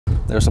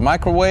there's a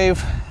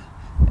microwave,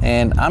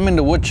 and I'm in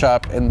the wood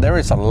shop, and there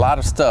is a lot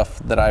of stuff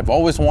that I've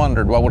always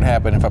wondered what would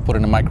happen if I put it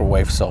in a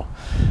microwave. So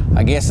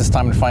I guess it's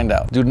time to find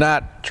out. Do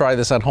not try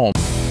this at home.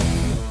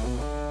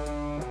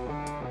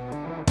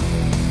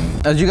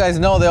 As you guys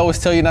know, they always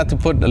tell you not to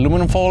put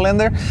aluminum foil in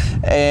there,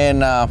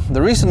 and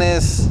the reason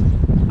is,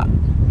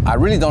 I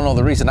really don't know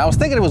the reason. I was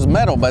thinking it was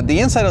metal, but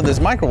the inside of this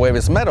microwave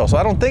is metal, so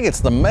I don't think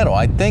it's the metal.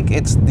 I think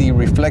it's the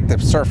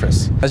reflective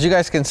surface. As you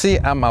guys can see,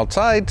 I'm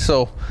outside,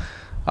 so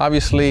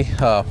obviously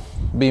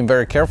being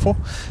very careful.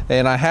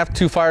 And I have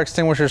 2 fire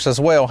extinguishers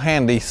as well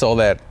handy, so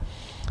that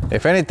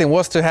if anything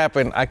was to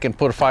happen, I can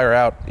put a fire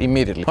out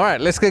immediately. All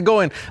right, let's get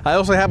going. I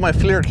also have my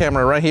FLIR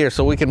camera right here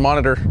so we can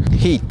monitor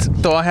heat.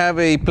 So I have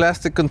a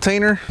plastic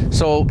container.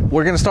 So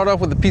we're gonna start off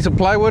with a piece of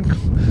plywood.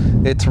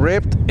 It's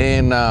ripped,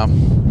 and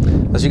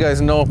as you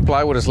guys know,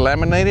 plywood is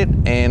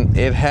laminated and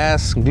it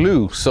has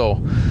glue.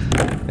 So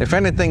if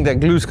anything, that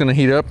glue is gonna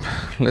heat up.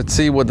 Let's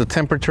see what the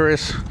temperature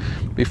is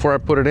before I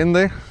put it in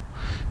there.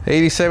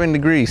 87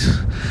 degrees.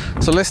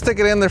 So let's stick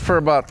it in there for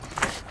about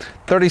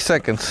 30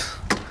 seconds.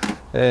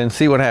 And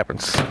see what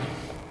happens.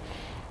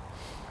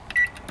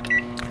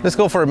 Let's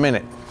go for a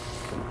minute.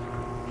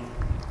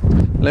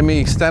 Let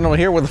me stand over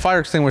here where the fire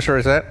extinguisher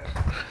is at,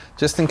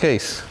 just in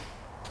case.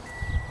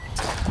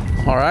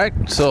 All right,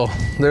 so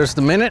there's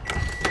the minute.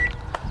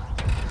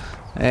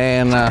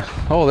 And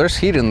oh, there's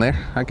heat in there.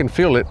 I can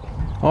feel it.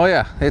 Oh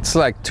yeah, it's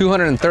like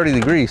 230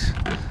 degrees.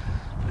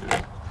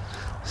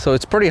 So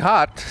it's pretty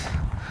hot,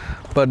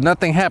 but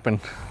nothing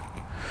happened.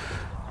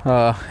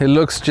 It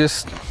looks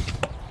just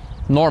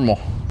normal.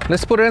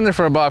 Let's put it in there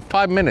for about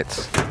 5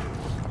 minutes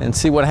and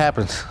see what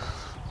happens.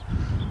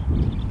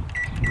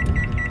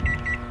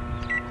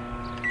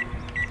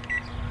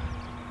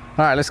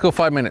 All right, let's go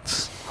 5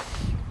 minutes.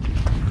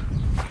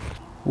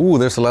 Ooh,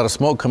 there's a lot of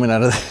smoke coming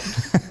out of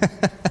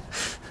there.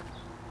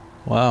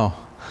 Wow,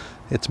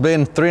 it's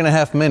been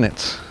 3.5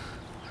 minutes.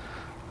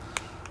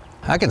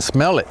 I can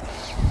smell it.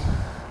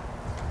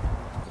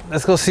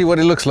 Let's go see what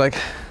it looks like.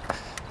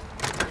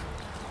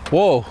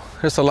 Whoa,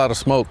 there's a lot of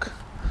smoke.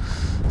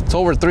 It's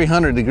over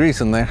 300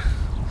 degrees in there.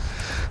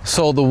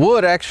 So the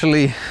wood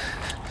actually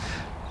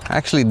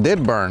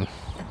did burn.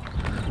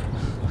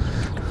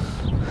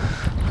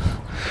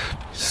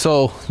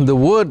 So the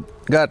wood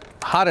got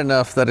hot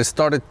enough that it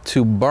started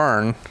to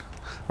burn,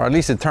 or at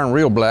least it turned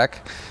real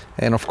black.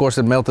 And of course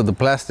it melted the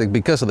plastic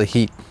because of the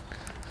heat.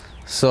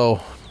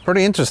 So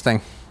pretty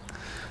interesting.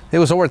 It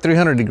was over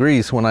 300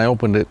 degrees when I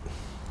opened it.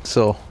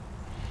 So,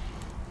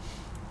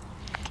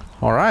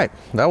 all right,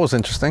 that was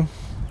interesting.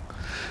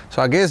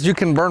 So I guess you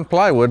can burn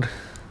plywood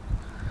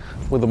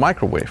with a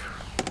microwave.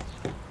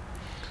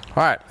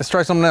 All right, let's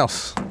try something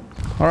else.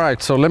 All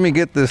right, so let me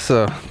get this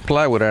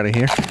plywood out of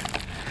here.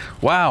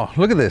 Wow,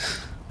 look at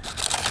this.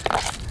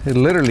 It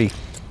literally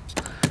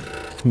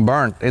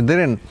burnt. It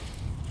didn't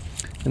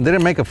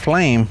make a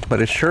flame,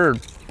 but it sure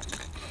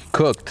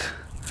cooked.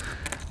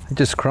 It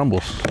just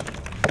crumbles.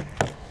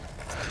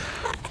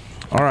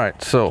 All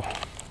right, so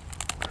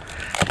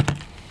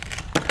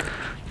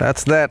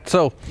that's that.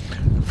 So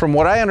from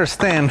what I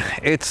understand,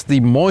 it's the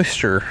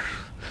moisture.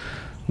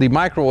 The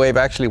microwave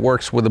actually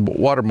works with the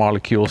water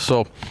molecules.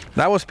 So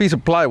that was a piece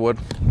of plywood.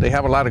 They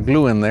have a lot of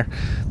glue in there.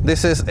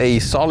 This is a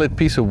solid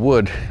piece of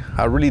wood.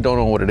 I really don't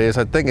know what it is.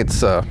 I think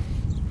it's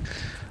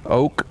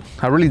oak.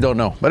 I really don't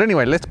know. But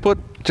anyway, let's put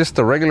just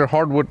the regular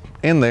hardwood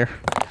in there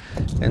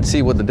and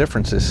see what the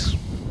difference is.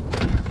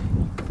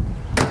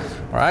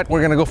 All right,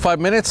 we're gonna go 5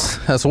 minutes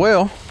as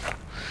well,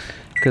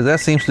 because that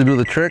seems to do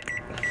the trick.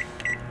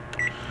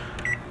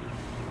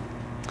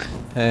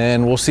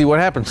 And we'll see what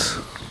happens.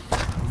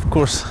 Of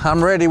course,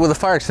 I'm ready with a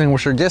fire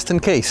extinguisher just in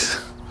case.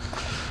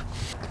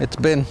 It's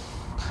been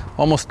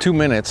almost 2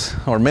 minutes,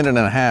 or a minute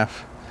and a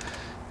half,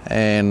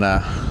 and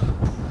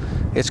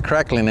it's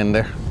crackling in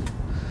there.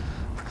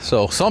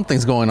 So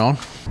something's going on.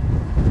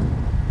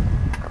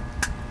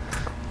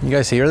 You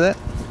guys hear that?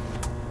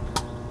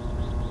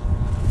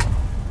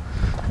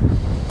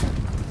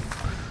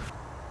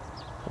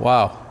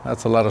 Wow,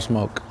 that's a lot of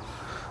smoke.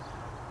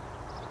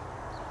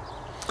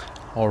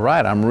 All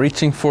right, I'm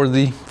reaching for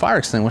the fire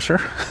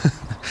extinguisher.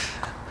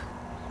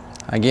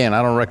 Again,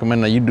 I don't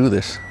recommend that you do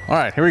this. All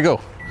right, here we go.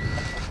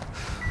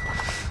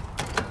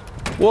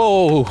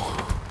 Whoa,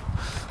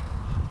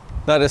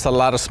 that is a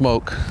lot of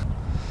smoke.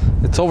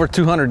 It's over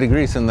 200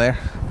 degrees in there.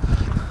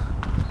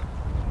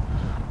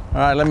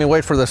 All right, let me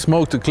wait for the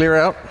smoke to clear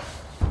out.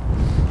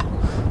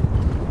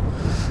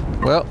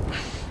 Well,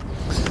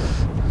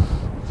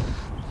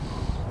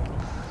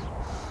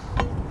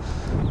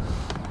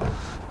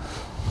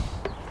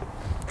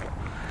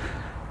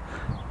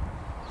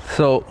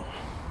 so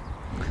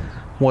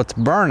what's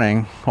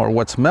burning, or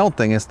what's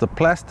melting, is the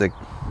plastic.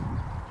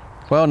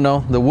 Well,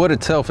 no, the wood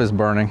itself is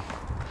burning.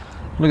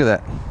 Look at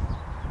that.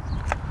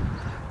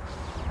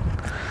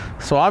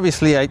 So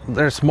obviously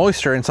there's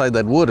moisture inside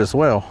that wood as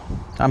well.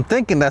 I'm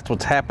thinking that's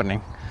what's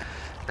happening,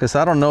 because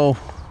I don't know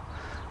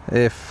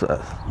if,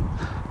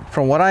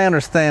 from what I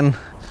understand,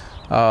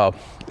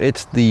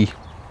 it's the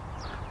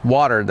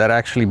water that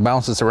actually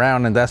bounces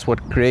around, and that's what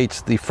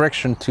creates the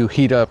friction to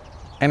heat up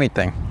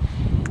anything.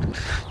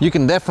 You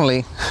can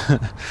definitely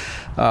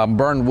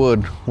burn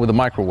wood with a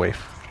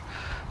microwave.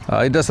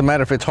 It doesn't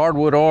matter if it's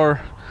hardwood or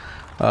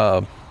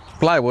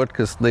plywood,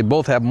 because they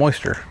both have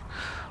moisture.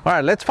 All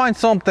right, let's find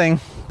something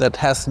that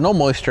has no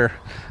moisture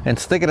and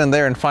stick it in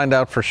there and find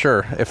out for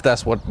sure if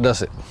that's what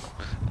does it.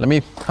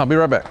 I'll be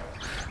right back.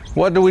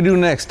 What do we do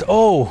next?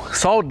 Oh,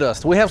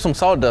 sawdust. We have some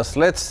sawdust.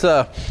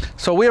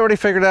 So we already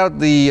figured out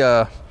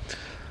the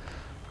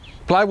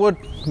plywood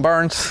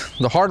burns,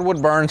 the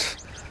hardwood burns.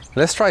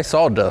 Let's try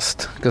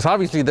sawdust, because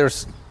obviously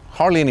there's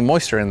hardly any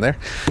moisture in there.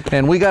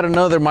 And we got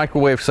another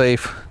microwave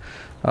safe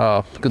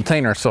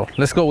container, so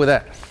let's go with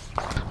that.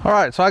 All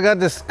right, so I got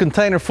this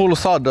container full of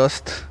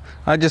sawdust.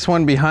 I just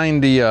went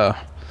behind the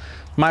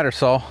miter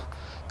saw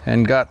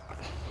and got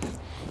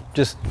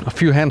just a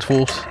few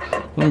handfuls.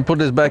 Let me put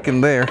this back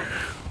in there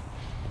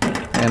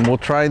and we'll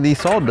try the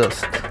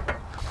sawdust.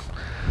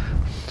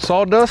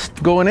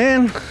 Sawdust going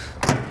in,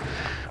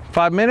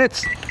 5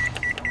 minutes.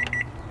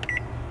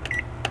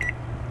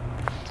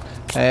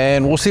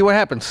 And we'll see what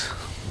happens.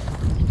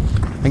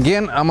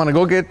 Again, I'm gonna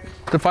go get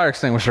the fire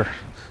extinguisher.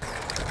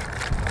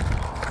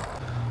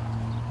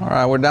 All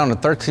right, we're down to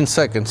 13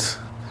 seconds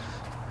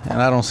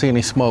and I don't see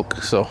any smoke,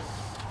 so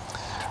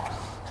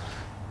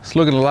it's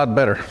looking a lot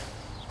better.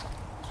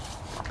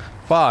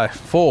 5,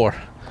 4,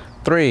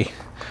 3,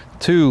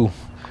 2,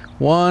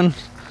 1,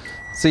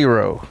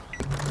 0.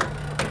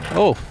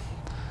 Oh,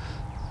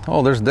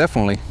 there's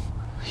definitely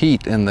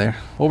heat in there,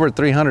 over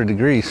 300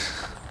 degrees.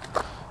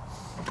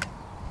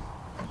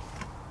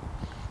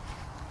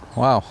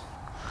 Wow.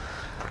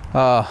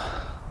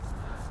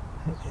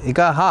 It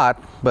got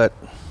hot, but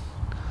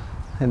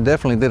it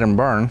definitely didn't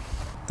burn.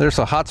 There's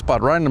a hot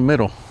spot right in the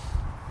middle.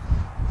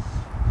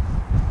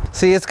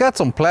 See, it's got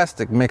some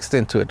plastic mixed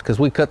into it because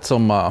we cut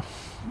some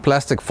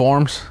plastic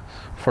forms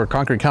for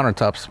concrete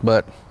countertops,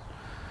 but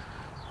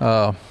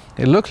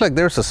it looks like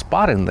there's a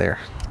spot in there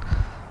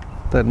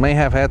that may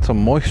have had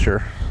some moisture.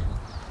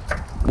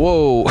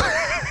 Whoa.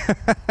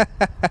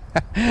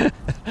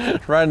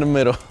 Right in the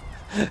middle.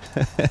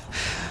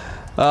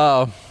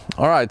 All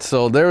right,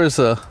 so there is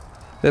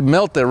it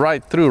melted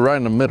right through, right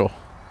in the middle.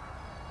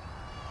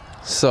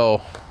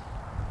 So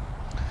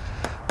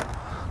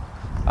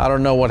I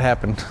don't know what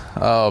happened.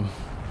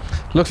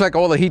 Looks like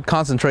all the heat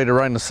concentrated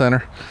right in the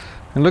center.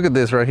 And look at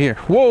this right here.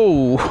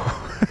 Whoa.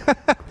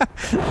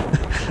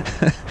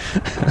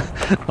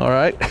 All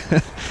right.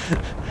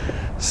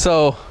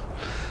 So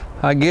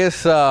I guess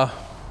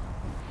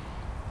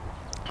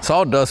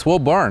sawdust will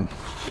burn,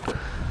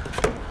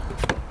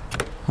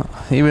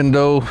 even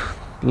though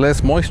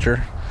less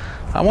moisture.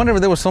 I wonder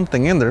if there was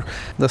something in there.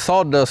 The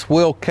sawdust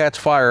will catch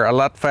fire a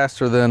lot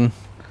faster than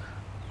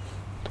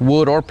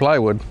wood or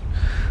plywood.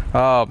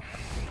 I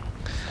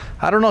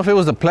don't know if it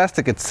was the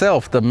plastic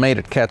itself that made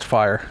it catch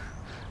fire.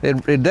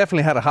 It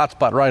definitely had a hot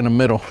spot right in the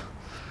middle.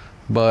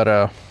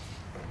 But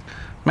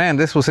man,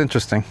 this was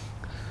interesting.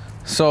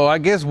 So I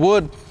guess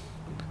wood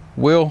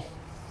will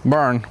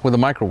burn with a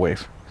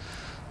microwave.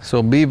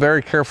 So be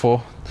very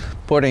careful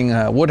putting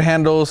wood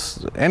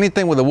handles,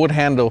 anything with a wood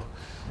handle,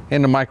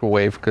 in the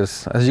microwave,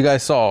 because as you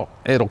guys saw,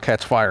 it'll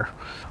catch fire.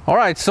 All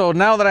right, so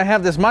now that I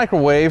have this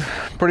microwave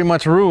pretty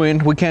much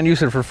ruined, we can't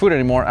use it for food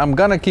anymore, I'm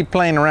gonna keep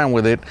playing around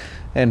with it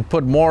and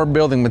put more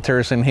building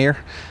materials in here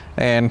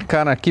and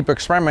kind of keep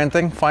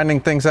experimenting, finding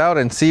things out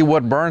and see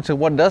what burns and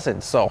what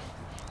doesn't. So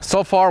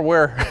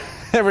far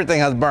everything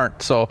has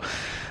burnt. So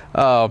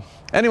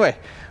anyway,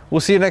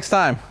 we'll see you next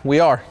time. We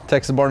are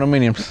Texas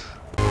Barndominiums.